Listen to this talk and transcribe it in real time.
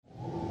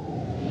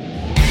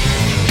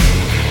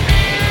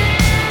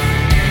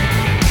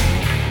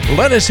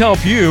Let us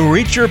help you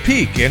reach your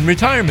peak in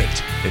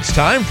retirement. It's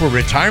time for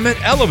Retirement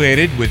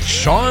Elevated with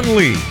Sean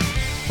Lee.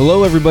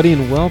 Hello, everybody,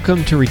 and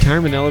welcome to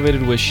Retirement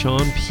Elevated with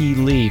Sean P.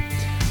 Lee.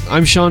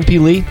 I'm Sean P.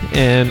 Lee,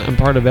 and I'm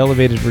part of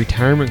Elevated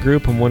Retirement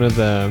Group. I'm one of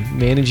the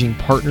managing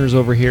partners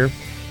over here.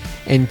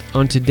 And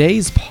on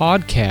today's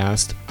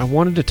podcast, I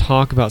wanted to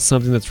talk about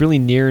something that's really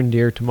near and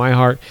dear to my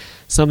heart,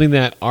 something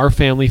that our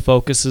family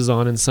focuses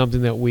on, and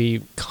something that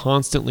we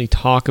constantly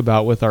talk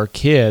about with our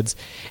kids,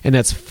 and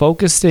that's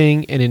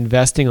focusing and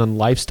investing on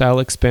lifestyle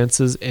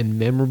expenses and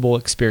memorable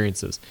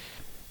experiences.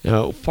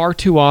 Now, far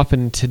too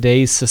often in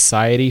today's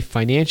society,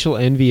 financial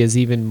envy is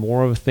even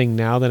more of a thing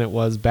now than it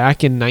was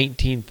back in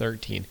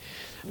 1913,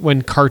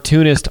 when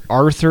cartoonist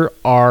Arthur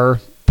R.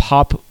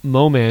 Pop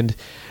Momand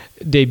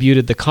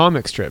debuted the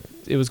comic strip.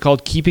 It was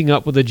called Keeping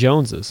Up with the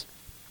Joneses.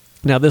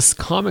 Now, this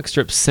comic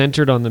strip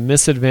centered on the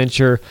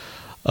misadventure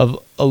of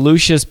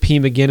Lucius P.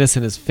 McGinnis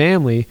and his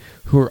family,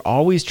 who are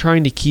always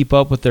trying to keep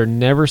up with their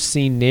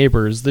never-seen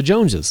neighbors, the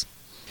Joneses.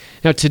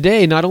 Now,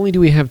 today, not only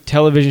do we have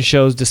television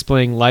shows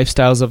displaying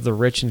lifestyles of the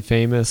rich and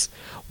famous,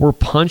 we're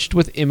punched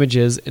with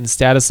images and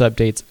status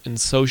updates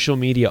and social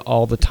media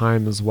all the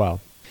time as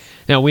well.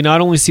 Now, we not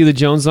only see the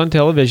Joneses on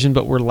television,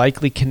 but we're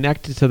likely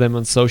connected to them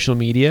on social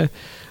media,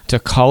 to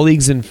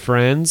colleagues and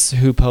friends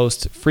who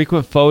post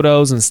frequent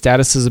photos and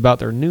statuses about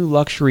their new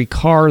luxury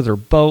car, their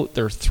boat,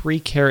 their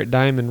 3-carat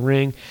diamond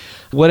ring,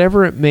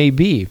 whatever it may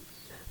be.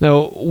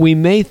 Now, we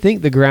may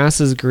think the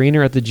grass is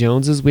greener at the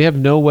Joneses. We have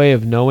no way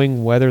of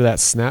knowing whether that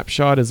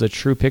snapshot is a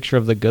true picture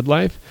of the good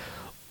life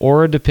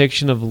or a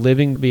depiction of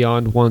living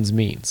beyond one's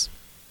means.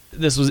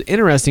 This was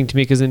interesting to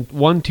me because in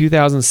one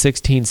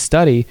 2016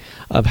 study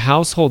of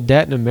household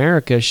debt in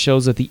America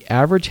shows that the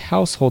average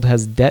household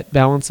has debt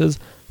balances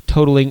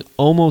totaling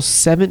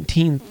almost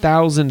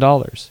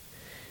 $17,000.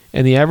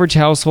 And the average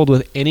household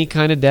with any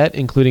kind of debt,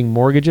 including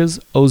mortgages,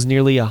 owes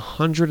nearly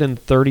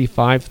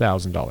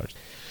 $135,000.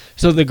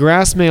 So the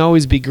grass may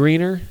always be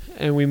greener,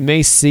 and we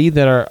may see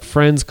that our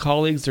friends,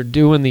 colleagues are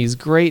doing these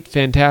great,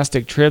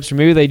 fantastic trips, or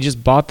maybe they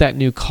just bought that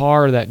new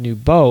car or that new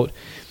boat,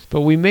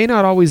 but we may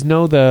not always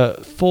know the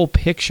full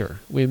picture.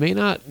 We may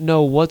not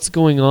know what's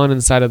going on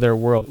inside of their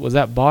world. Was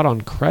that bought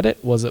on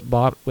credit? Was it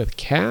bought with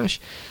cash?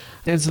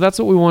 And so that's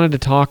what we wanted to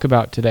talk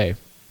about today.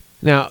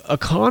 Now,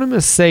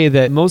 economists say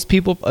that most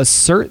people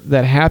assert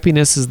that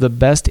happiness is the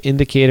best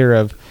indicator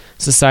of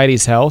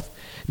society's health.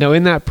 Now,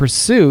 in that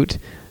pursuit,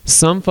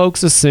 some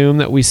folks assume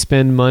that we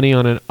spend money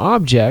on an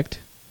object,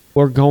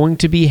 we're going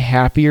to be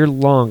happier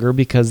longer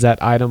because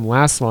that item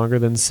lasts longer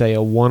than, say,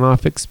 a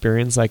one-off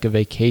experience like a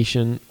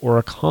vacation or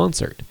a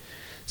concert.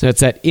 So it's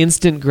that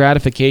instant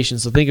gratification.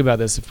 So think about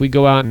this. If we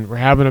go out and we're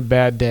having a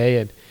bad day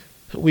and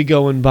we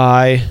go and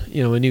buy,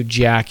 a new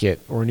jacket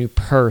or a new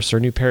purse or a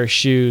new pair of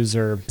shoes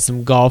or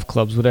some golf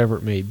clubs, whatever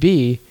it may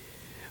be,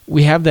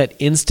 we have that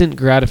instant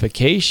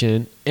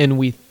gratification and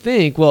we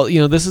think,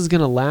 this is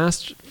going to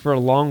last for a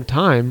long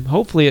time.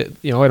 Hopefully,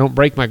 I don't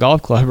break my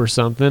golf club or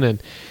something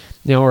and,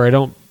 or I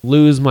don't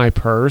lose my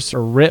purse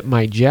or rip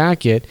my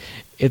jacket.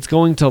 It's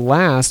going to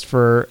last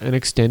for an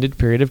extended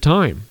period of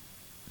time.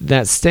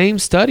 That same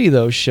study,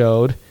 though,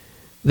 showed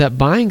that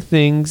buying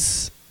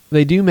things,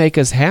 they do make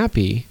us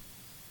happy,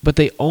 but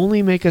they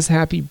only make us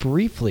happy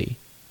briefly.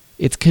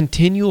 It's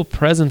continual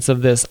presence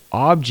of this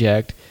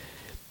object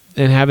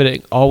and having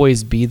it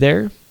always be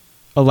there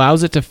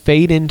allows it to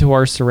fade into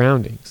our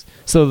surroundings.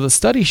 So the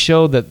study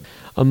showed that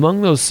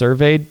among those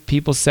surveyed,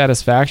 people's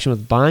satisfaction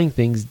with buying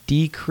things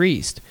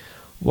decreased,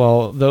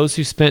 while those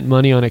who spent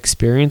money on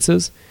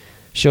experiences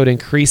showed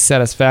increased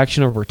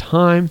satisfaction over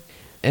time.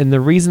 And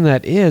the reason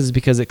that is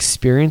because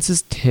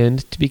experiences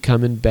tend to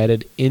become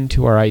embedded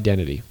into our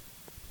identity.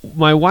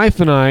 My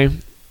wife and I,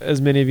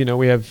 as many of you know,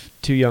 we have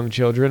 2 young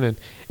children, and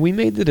we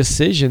made the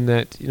decision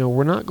that,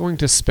 we're not going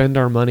to spend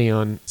our money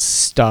on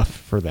stuff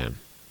for them.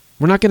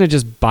 We're not going to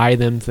just buy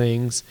them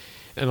things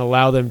and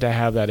allow them to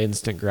have that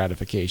instant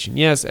gratification.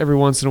 Yes, every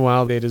once in a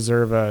while they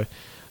deserve a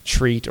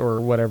treat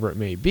or whatever it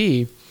may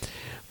be,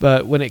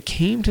 but when it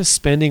came to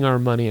spending our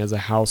money as a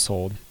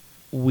household,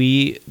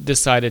 we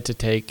decided to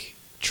take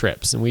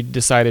trips and we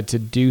decided to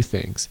do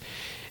things.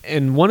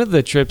 And one of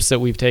the trips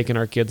that we've taken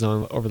our kids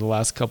on over the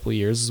last couple of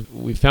years,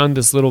 we found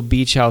this little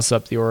beach house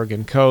up the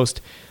Oregon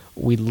coast.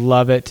 We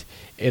love it.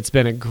 It's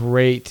been a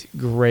great,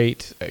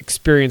 great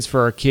experience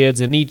for our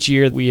kids. And each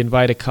year we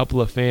invite a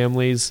couple of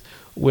families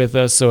with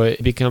us, so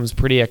it becomes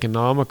pretty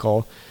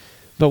economical.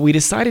 But we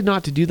decided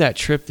not to do that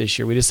trip this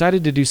year. We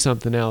decided to do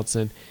something else.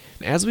 And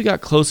as we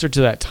got closer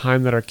to that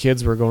time that our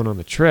kids were going on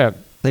the trip,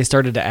 they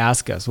started to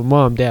ask us, well,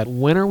 Mom, Dad,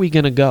 when are we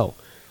going to go?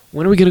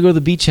 When are we going to go to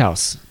the beach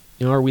house?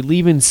 Are we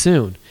leaving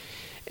soon?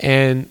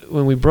 And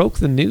when we broke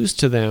the news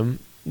to them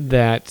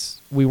that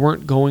we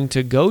weren't going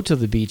to go to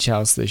the beach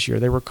house this year,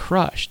 they were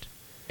crushed.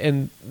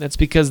 And that's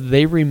because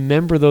they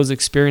remember those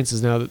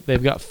experiences now.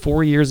 They've got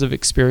 4 years of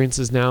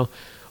experiences now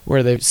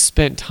where they've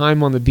spent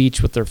time on the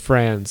beach with their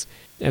friends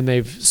and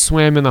they've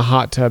swam in the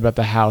hot tub at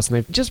the house and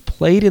they've just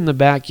played in the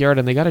backyard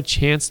and they got a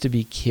chance to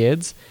be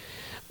kids.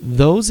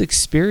 Those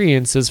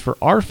experiences for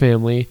our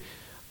family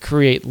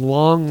create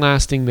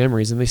long-lasting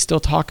memories, and they still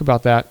talk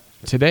about that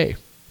today.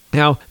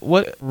 Now,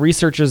 what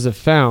researchers have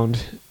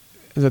found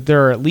is that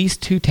there are at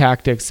least 2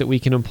 tactics that we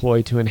can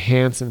employ to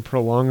enhance and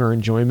prolong our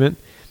enjoyment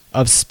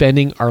of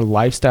spending our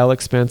lifestyle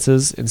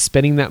expenses and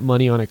spending that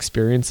money on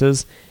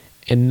experiences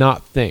and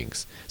not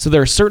things. So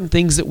there are certain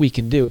things that we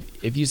can do.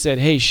 If you said,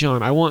 hey,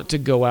 Sean, I want to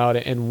go out,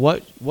 and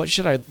what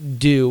should I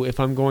do if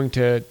I'm going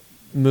to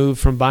move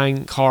from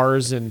buying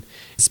cars and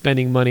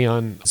spending money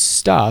on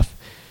stuff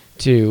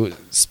to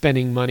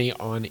spending money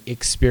on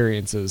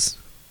experiences?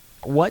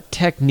 What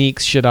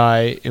techniques should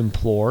I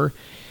employ?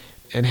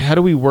 And how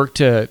do we work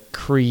to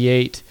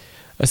create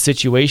a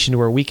situation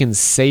where we can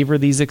savor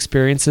these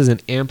experiences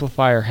and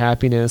amplify our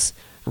happiness?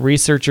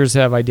 Researchers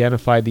have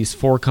identified these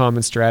 4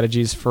 common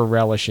strategies for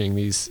relishing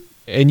these.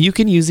 And you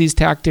can use these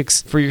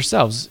tactics for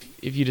yourselves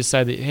if you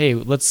decide that, hey,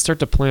 let's start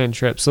to plan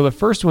trips. So the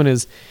first one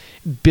is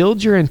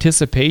build your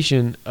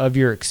anticipation of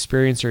your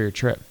experience or your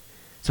trip.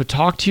 So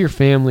talk to your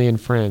family and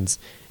friends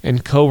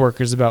and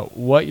coworkers about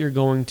what you're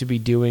going to be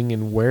doing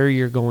and where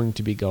you're going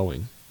to be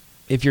going.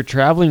 If you're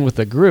traveling with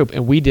a group,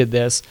 and we did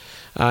this,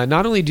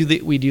 not only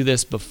do we do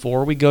this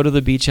before we go to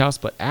the beach house,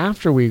 but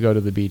after we go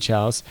to the beach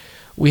house,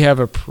 we have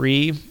a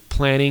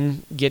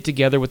pre-planning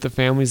get-together with the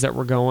families that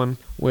we're going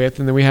with,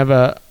 and then we have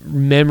a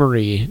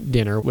memory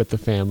dinner with the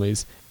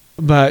families.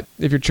 But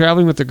if you're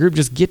traveling with a group,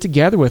 just get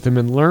together with them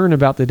and learn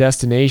about the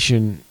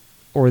destination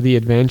or the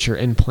adventure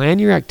and plan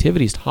your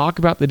activities. Talk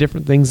about the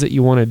different things that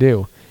you want to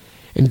do.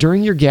 And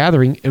during your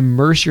gathering,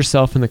 immerse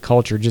yourself in the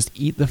culture. Just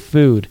eat the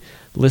food.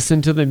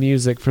 Listen to the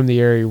music from the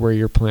area where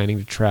you're planning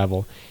to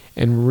travel.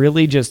 And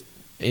really just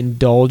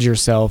indulge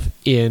yourself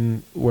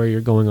in where you're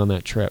going on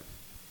that trip.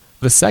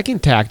 The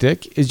second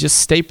tactic is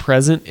just stay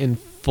present and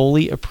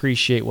fully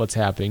appreciate what's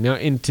happening. Now,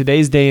 in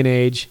today's day and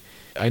age,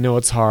 I know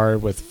it's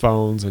hard with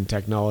phones and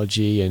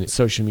technology and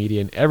social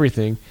media and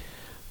everything,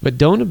 but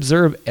don't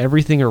observe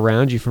everything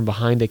around you from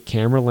behind a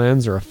camera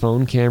lens or a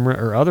phone camera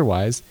or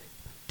otherwise.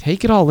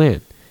 Take it all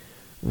in.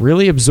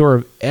 Really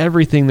absorb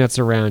everything that's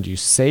around you.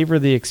 Savor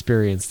the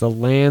experience, the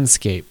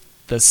landscape,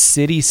 the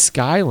city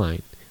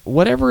skyline,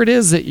 whatever it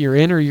is that you're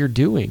in or you're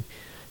doing.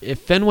 If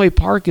Fenway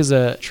Park is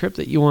a trip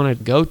that you want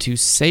to go to,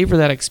 savor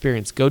that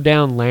experience. Go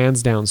down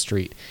Lansdowne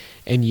Street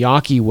and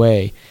Yawkey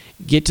Way.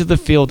 Get to the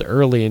field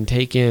early and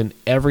take in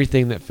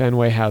everything that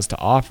Fenway has to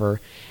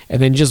offer,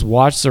 and then just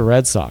watch the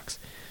Red Sox.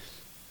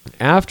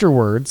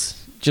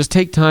 Afterwards, just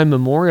take time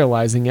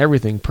memorializing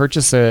everything.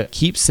 Purchase a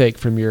keepsake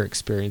from your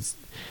experience.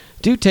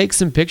 Do take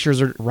some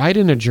pictures or write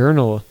in a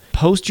journal.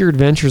 Post your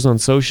adventures on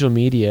social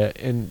media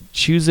and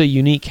choose a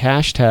unique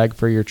hashtag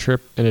for your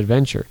trip and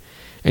adventure.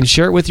 And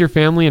share it with your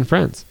family and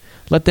friends.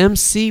 Let them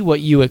see what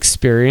you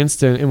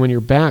experienced, and when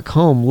you're back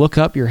home, look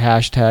up your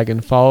hashtag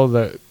and follow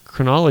the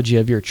chronology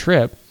of your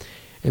trip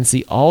and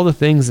see all the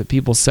things that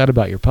people said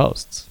about your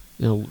posts.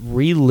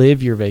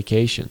 Relive your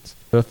vacations.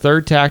 The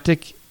third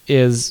tactic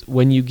is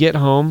when you get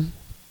home,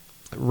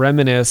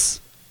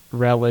 reminisce,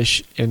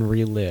 relish, and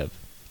relive.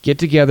 Get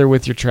together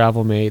with your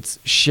travel mates,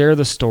 share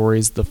the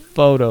stories, the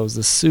photos,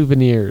 the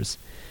souvenirs.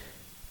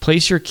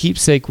 Place your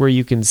keepsake where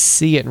you can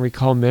see it and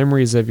recall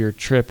memories of your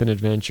trip and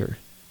adventure.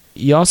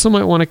 You also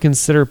might want to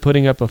consider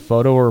putting up a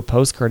photo or a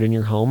postcard in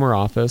your home or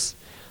office,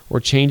 or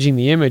changing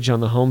the image on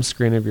the home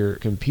screen of your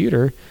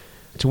computer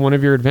to one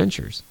of your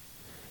adventures.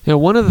 Now,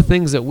 one of the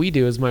things that we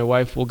do is my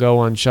wife will go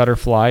on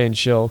Shutterfly and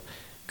she'll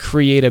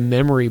create a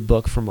memory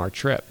book from our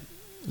trip.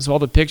 So all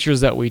the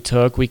pictures that we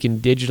took, we can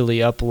digitally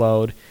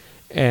upload,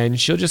 and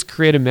she'll just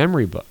create a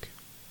memory book.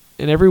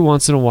 And every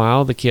once in a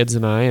while, the kids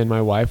and I and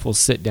my wife will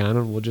sit down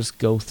and we'll just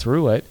go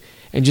through it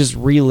and just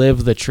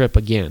relive the trip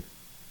again.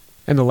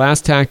 And the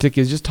last tactic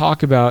is just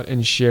talk about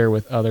and share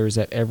with others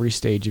at every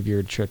stage of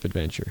your trip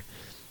adventure.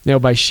 Now,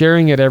 by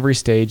sharing at every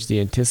stage, the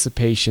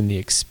anticipation, the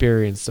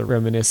experience, the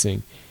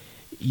reminiscing,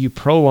 you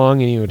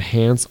prolong and you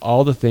enhance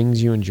all the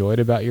things you enjoyed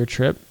about your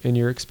trip and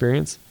your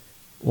experience.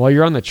 While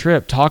you're on the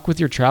trip, talk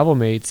with your travel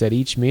mates at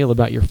each meal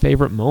about your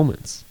favorite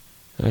moments.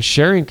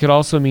 Sharing could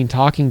also mean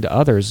talking to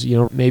others.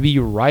 Maybe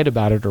you write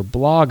about it or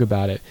blog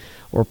about it,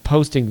 or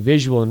posting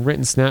visual and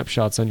written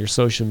snapshots on your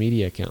social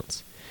media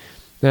accounts.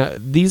 Now,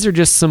 these are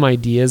just some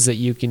ideas that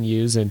you can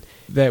use and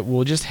that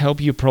will just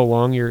help you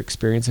prolong your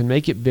experience and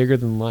make it bigger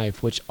than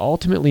life, which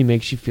ultimately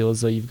makes you feel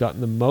as though you've gotten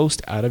the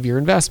most out of your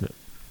investment.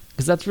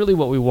 Because that's really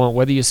what we want,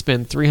 whether you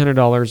spend $300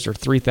 or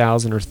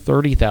 $3,000 or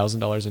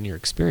 $30,000 on your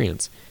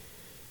experience.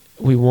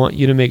 We want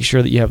you to make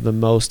sure that you have the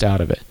most out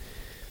of it.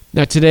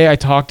 Now, today I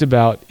talked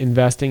about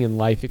investing in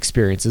life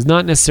experiences,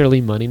 not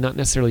necessarily money, not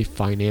necessarily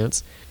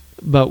finance,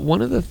 but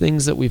one of the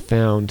things that we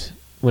found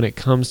when it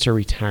comes to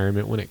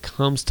retirement, when it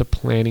comes to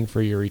planning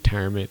for your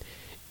retirement,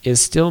 is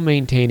still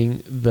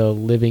maintaining the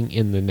living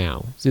in the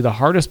now. See, the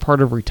hardest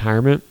part of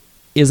retirement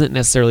isn't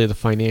necessarily the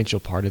financial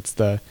part. It's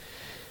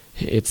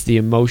the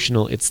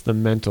emotional, it's the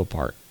mental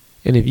part.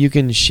 And if you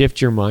can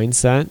shift your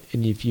mindset,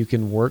 and if you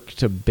can work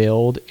to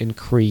build and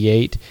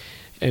create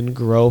and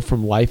grow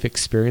from life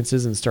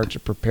experiences and start to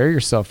prepare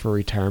yourself for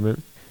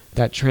retirement,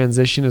 that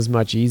transition is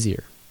much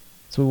easier.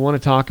 So we want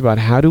to talk about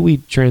how do we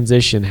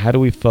transition, how do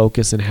we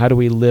focus, and how do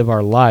we live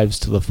our lives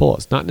to the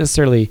fullest. Not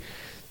necessarily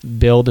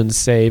build and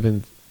save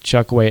and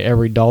chuck away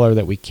every dollar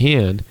that we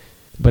can,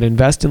 but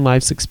invest in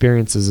life's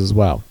experiences as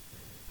well.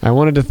 I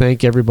wanted to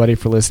thank everybody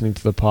for listening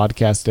to the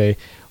podcast today.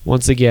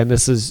 Once again,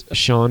 this is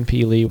Sean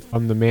P. Lee.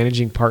 I'm the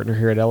managing partner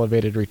here at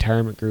Elevated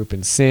Retirement Group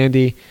in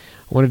Sandy.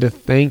 I wanted to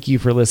thank you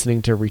for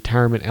listening to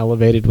Retirement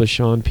Elevated with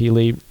Sean P.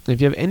 Lee.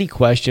 If you have any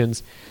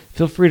questions,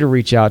 feel free to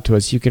reach out to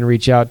us. You can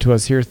reach out to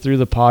us here through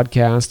the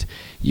podcast.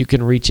 You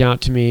can reach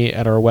out to me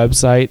at our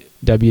website,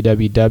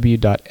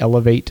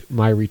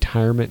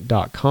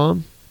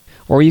 www.elevatemyretirement.com,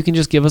 or you can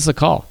just give us a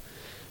call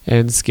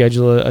and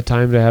schedule a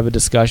time to have a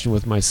discussion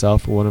with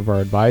myself or one of our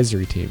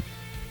advisory team.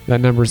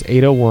 That number is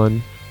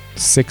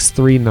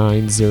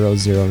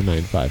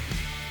 801-639-0095.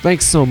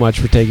 Thanks so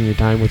much for taking your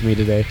time with me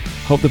today.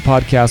 Hope the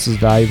podcast was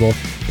valuable.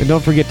 And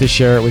don't forget to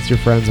share it with your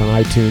friends on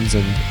iTunes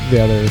and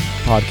the other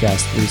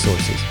podcast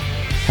resources.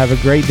 Have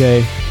a great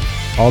day.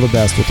 All the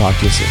best. We'll talk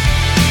to you soon.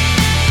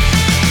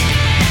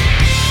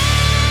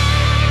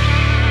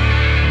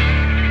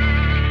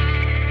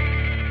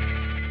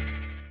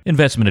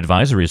 Investment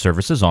advisory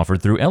services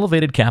offered through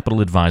Elevated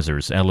Capital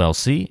Advisors,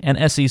 LLC,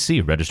 and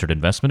SEC Registered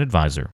Investment Advisor.